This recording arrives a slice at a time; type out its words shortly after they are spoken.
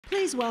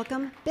Please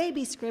welcome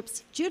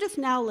Babyscripts' Judith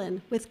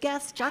Nolan with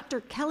guest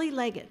Dr. Kelly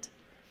Leggett.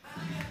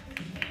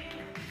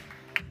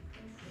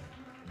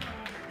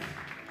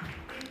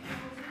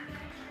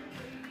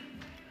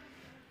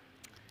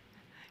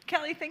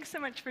 Kelly, thanks so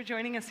much for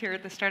joining us here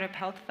at the Startup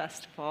Health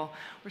Festival.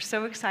 We're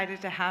so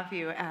excited to have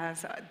you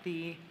as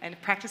the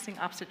practicing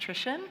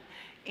obstetrician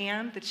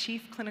and the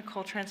Chief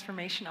Clinical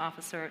Transformation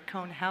Officer at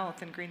Cone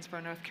Health in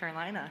Greensboro, North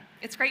Carolina.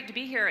 It's great to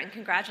be here, and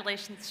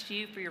congratulations to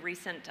you for your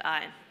recent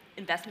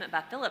investment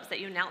by Philips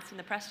that you announced in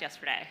the press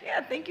yesterday. Yeah,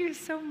 thank you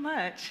so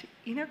much.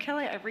 You know,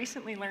 Kelly, I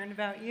recently learned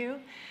about you,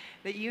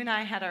 that you and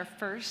I had our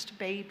first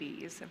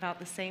babies about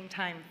the same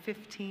time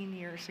 15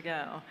 years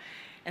ago.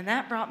 And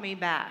that brought me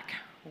back,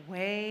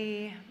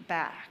 way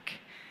back,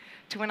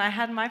 to when I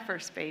had my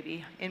first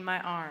baby in my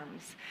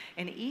arms.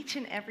 And each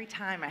and every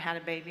time I had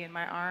a baby in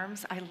my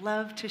arms, I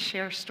loved to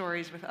share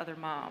stories with other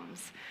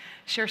moms.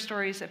 Share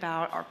stories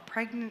about our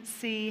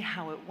pregnancy,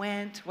 how it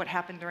went, what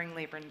happened during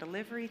labor and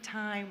delivery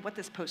time, what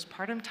this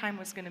postpartum time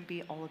was going to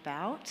be all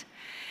about.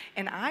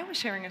 And I was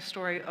sharing a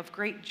story of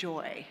great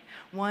joy,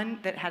 one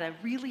that had a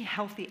really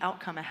healthy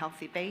outcome, a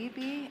healthy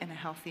baby and a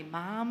healthy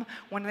mom,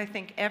 one that I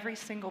think every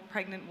single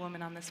pregnant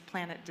woman on this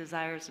planet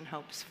desires and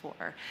hopes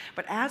for.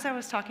 But as I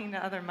was talking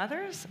to other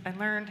mothers, I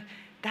learned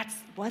that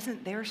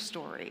wasn't their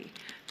story.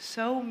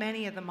 So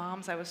many of the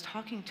moms I was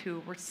talking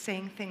to were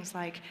saying things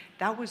like,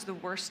 that was the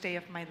worst day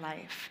of my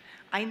life.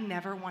 I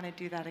never want to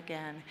do that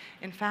again.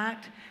 In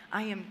fact,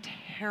 I am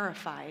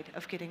terrified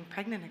of getting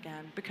pregnant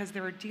again because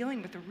they were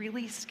dealing with the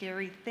really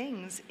scary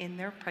things in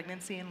their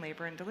pregnancy and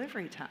labor and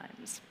delivery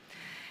times.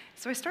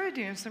 So I started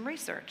doing some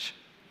research,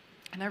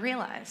 and I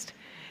realized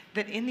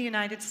that in the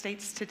United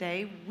States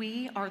today,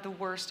 we are the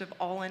worst of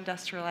all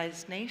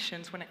industrialized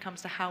nations when it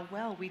comes to how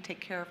well we take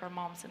care of our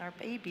moms and our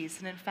babies.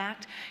 And in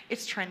fact,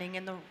 it's trending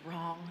in the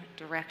wrong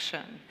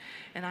direction.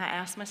 And I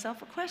asked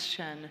myself a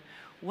question: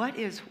 what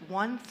is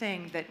one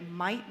thing that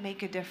might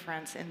make a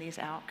difference in these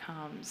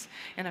outcomes?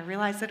 And I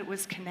realized that it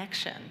was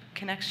connection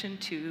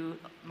to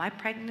my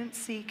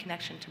pregnancy,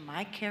 connection to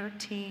my care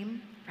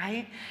team,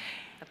 right?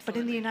 Absolutely. But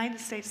in the United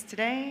States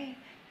today,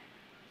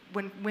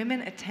 when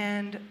women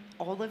attend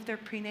all of their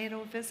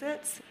prenatal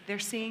visits, they're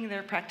seeing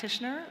their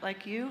practitioner,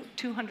 like you,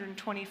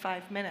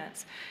 225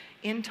 minutes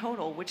in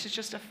total, which is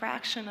just a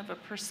fraction of a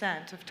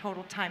 % of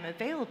total time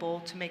available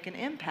to make an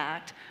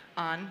impact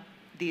on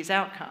these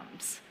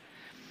outcomes.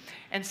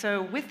 And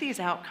so with these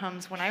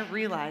outcomes, when I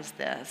realized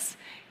this,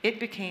 it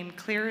became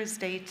clear as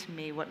day to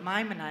me what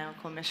my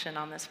maniacal mission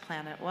on this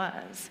planet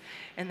was,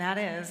 and that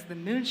is the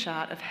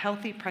moonshot of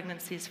healthy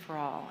pregnancies for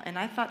all. And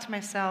I thought to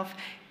myself,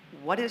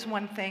 what is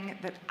one thing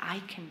that I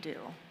can do?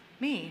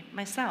 Me,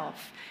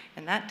 myself.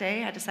 And that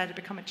day, I decided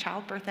to become a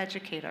childbirth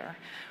educator,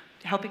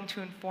 helping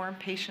to inform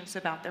patients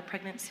about their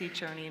pregnancy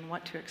journey and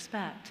what to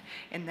expect.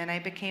 And then I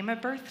became a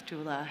birth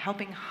doula,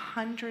 helping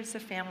hundreds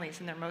of families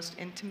in their most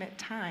intimate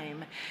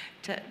time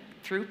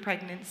through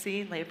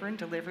pregnancy, labor and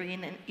delivery,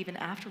 and even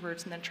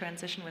afterwards, and then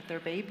transition with their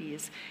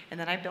babies. And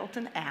then I built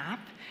an app,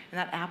 and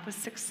that app was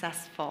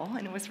successful,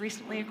 and it was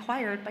recently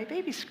acquired by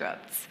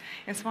Babyscripts.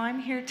 And so I'm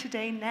here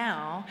today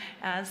now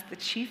as the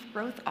Chief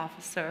Growth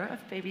Officer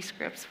of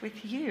Babyscripts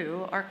with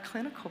you, our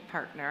clinical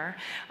partner,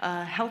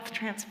 health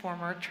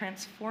transformer,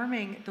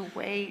 transforming the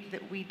way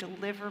that we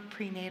deliver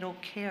prenatal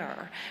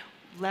care,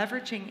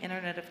 leveraging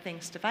Internet of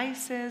Things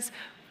devices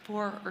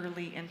for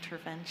early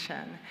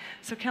intervention.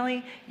 So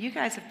Kelly, you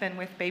guys have been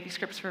with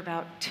Babyscripts for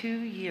about 2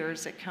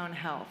 years at Cone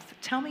Health.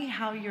 Tell me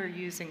how you're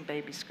using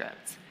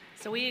Babyscripts.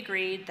 So we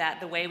agreed that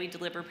the way we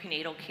deliver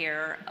prenatal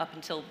care up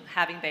until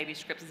having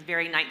Babyscripts is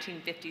very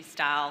 1950s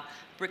style,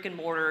 brick and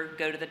mortar,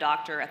 go to the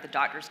doctor at the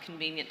doctor's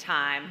convenient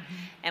time.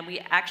 And we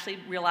actually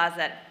realized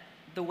that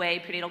the way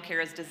prenatal care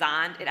is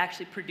designed, it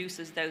actually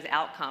produces those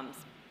outcomes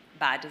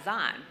by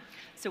design.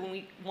 So when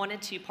we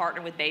wanted to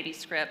partner with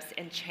Babyscripts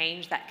and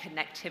change that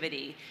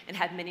connectivity and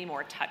have many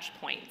more touch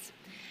points.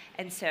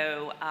 And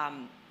so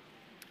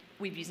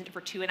we've used it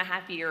for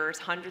 2.5 years.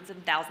 Hundreds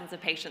and thousands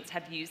of patients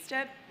have used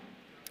it.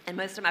 And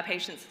most of my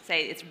patients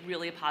say it's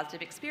really a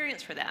positive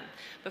experience for them.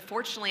 But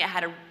fortunately, I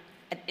had an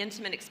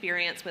intimate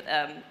experience with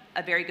a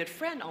very good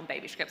friend on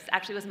Babyscripts.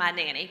 Actually, it was my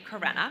nanny,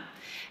 Corinna,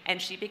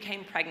 and she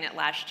became pregnant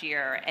last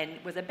year and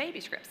was a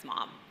Babyscripts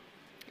mom.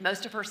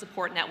 Most of her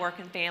support network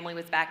and family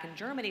was back in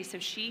Germany, so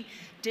she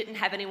didn't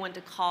have anyone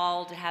to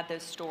call to have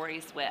those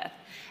stories with.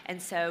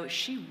 And so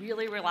she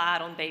really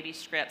relied on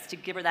Babyscripts to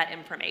give her that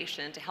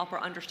information, to help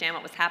her understand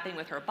what was happening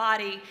with her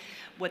body,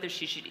 whether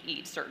she should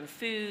eat certain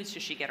foods,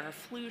 should she get her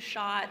flu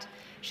shot.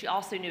 She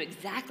also knew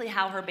exactly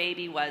how her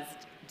baby was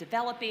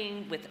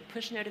developing with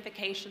push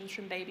notifications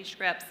from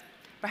Babyscripts.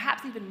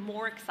 Perhaps even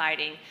more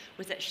exciting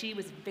was that she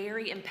was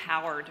very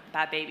empowered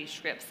by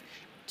Babyscripts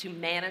to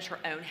manage her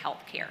own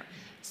health care.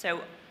 So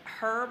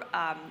her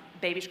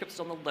Babyscripts was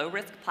on the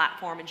low-risk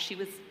platform, and she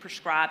was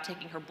prescribed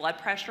taking her blood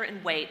pressure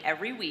and weight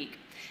every week,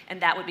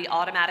 and that would be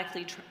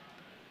automatically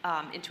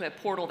into a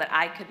portal that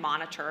I could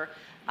monitor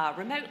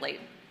remotely.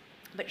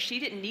 But she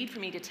didn't need for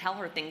me to tell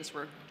her things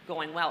were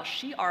going well,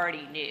 she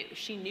already knew.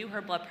 She knew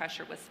her blood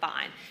pressure was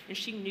fine, and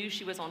she knew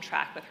she was on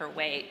track with her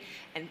weight.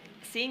 And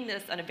seeing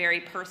this on a very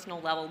personal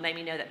level made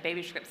me know that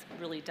Babyscripts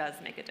really does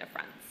make a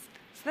difference.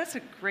 So that's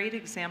a great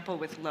example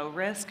with low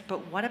risk,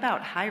 but what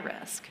about high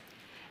risk?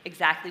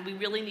 Exactly. We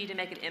really need to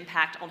make an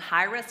impact on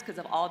high risk because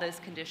of all those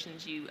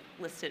conditions you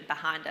listed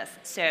behind us.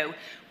 So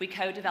we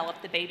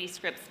co-developed the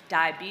Babyscripts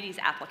diabetes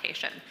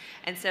application.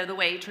 And so the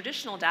way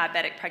traditional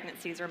diabetic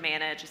pregnancies are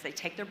managed is they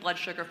take their blood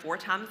sugar 4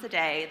 times a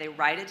day, they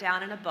write it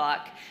down in a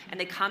book, and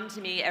they come to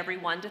me every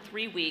 1 to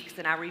 3 weeks,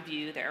 and I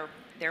review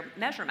their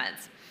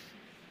measurements.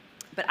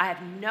 But I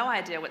have no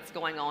idea what's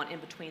going on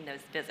in between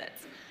those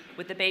visits.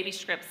 With the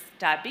Babyscripts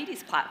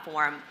diabetes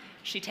platform,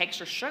 she takes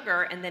her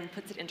sugar and then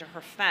puts it into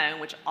her phone,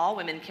 which all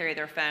women carry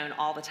their phone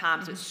all the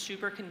time, so it's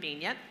super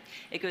convenient.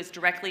 It goes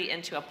directly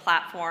into a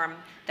platform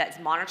that's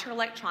monitored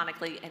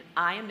electronically, and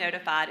I am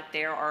notified if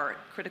there are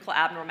critical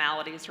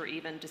abnormalities or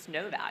even just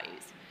no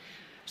values.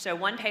 So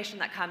one patient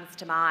that comes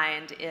to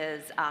mind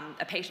is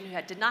a patient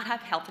who did not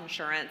have health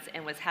insurance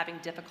and was having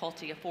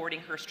difficulty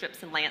affording her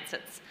strips and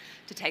lancets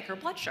to take her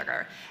blood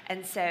sugar.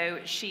 And so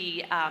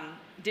she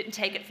didn't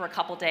take it for a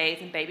couple days,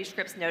 and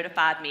Babyscripts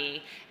notified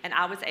me, and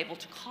I was able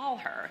to call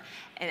her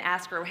and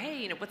ask her,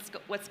 hey,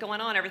 what's going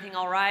on? Everything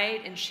all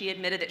right? And she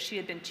admitted that she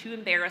had been too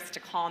embarrassed to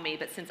call me,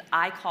 but since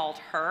I called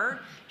her,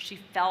 she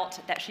felt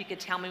that she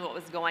could tell me what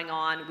was going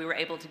on. We were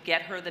able to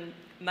get her the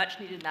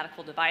much-needed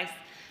medical device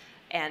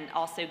and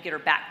also get her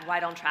back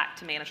right on track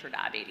to manage her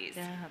diabetes.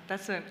 Yeah,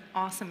 that's an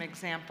awesome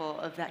example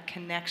of that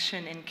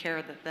connection and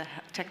care that the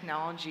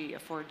technology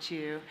affords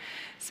you.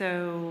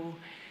 So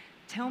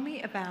tell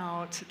me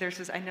about,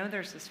 I know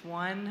there's this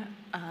one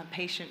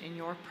patient in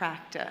your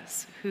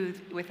practice who,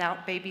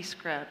 without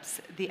Babyscripts,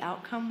 the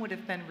outcome would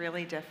have been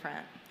really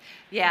different.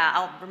 Yeah,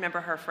 I'll remember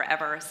her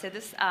forever. So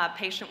this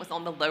patient was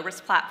on the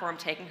low-risk platform,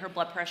 taking her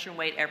blood pressure and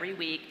weight every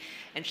week,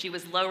 and she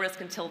was low risk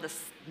until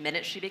this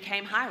minute she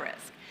became high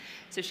risk.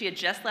 So she had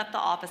just left the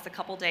office a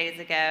couple days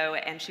ago,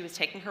 and she was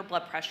taking her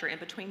blood pressure in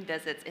between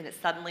visits, and it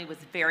suddenly was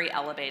very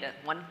elevated,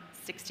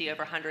 160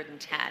 over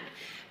 110.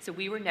 So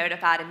we were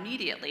notified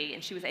immediately,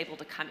 and she was able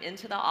to come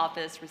into the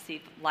office,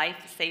 receive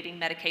life-saving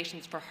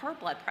medications for her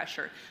blood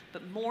pressure,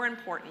 but more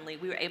importantly,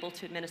 we were able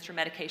to administer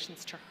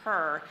medications to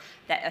her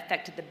that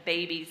affected the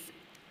baby's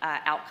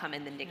outcome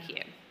in the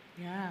NICU.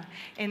 Yeah,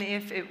 and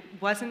if it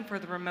wasn't for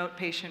the remote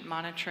patient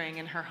monitoring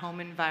in her home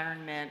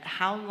environment,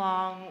 how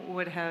much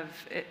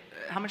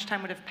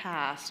time would have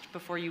passed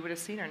before you would have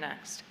seen her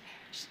next?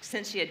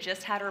 Since she had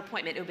just had her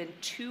appointment, it would have been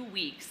 2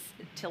 weeks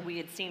until we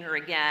had seen her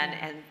again,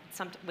 and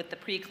with the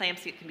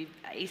preeclampsia, it can be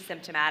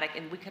asymptomatic,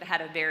 and we could have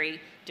had a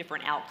very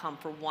different outcome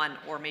for 1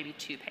 or maybe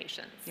 2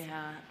 patients.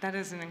 Yeah, that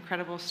is an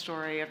incredible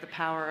story of the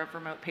power of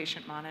remote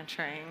patient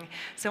monitoring.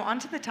 So on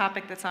to the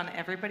topic that's on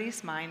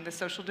everybody's mind, the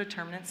social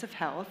determinants of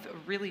health, a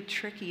really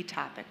tricky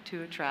topic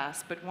to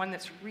address, but one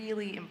that's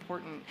really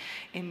important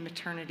in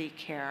maternity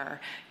care.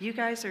 You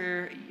guys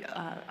are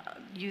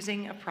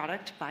using a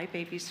product by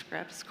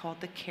Babyscripts called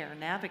the Care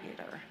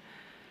Navigator.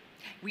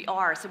 We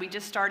are. So we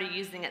just started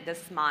using it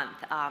this month.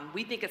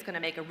 We think it's going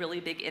to make a really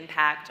big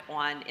impact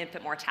on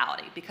infant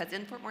mortality because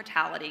infant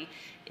mortality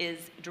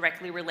is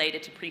directly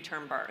related to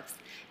preterm births.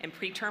 And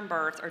preterm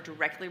births are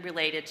directly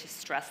related to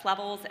stress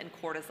levels and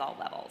cortisol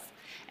levels.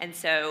 And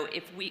so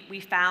if we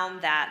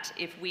found that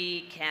if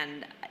we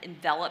can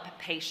envelop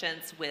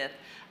patients with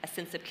a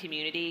sense of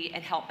community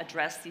and help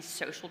address these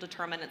social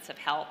determinants of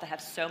health that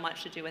have so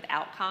much to do with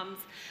outcomes,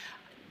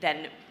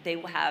 then they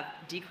will have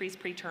decreased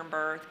preterm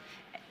birth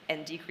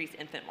and decrease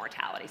infant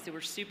mortality. So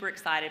we're super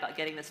excited about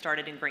getting this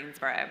started in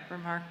Greensboro.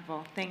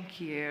 Remarkable.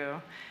 Thank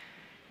you.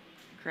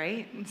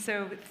 Great. And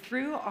so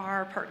through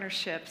our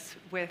partnerships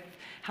with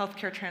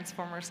healthcare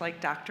transformers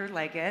like Dr.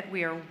 Leggett,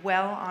 we are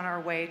well on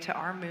our way to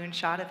our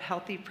moonshot of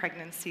healthy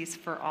pregnancies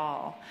for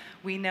all.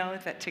 We know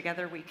that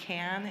together we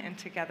can, and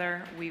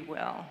together we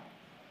will.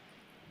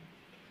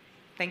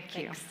 Thank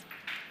you.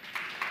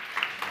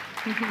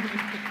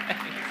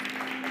 Thanks.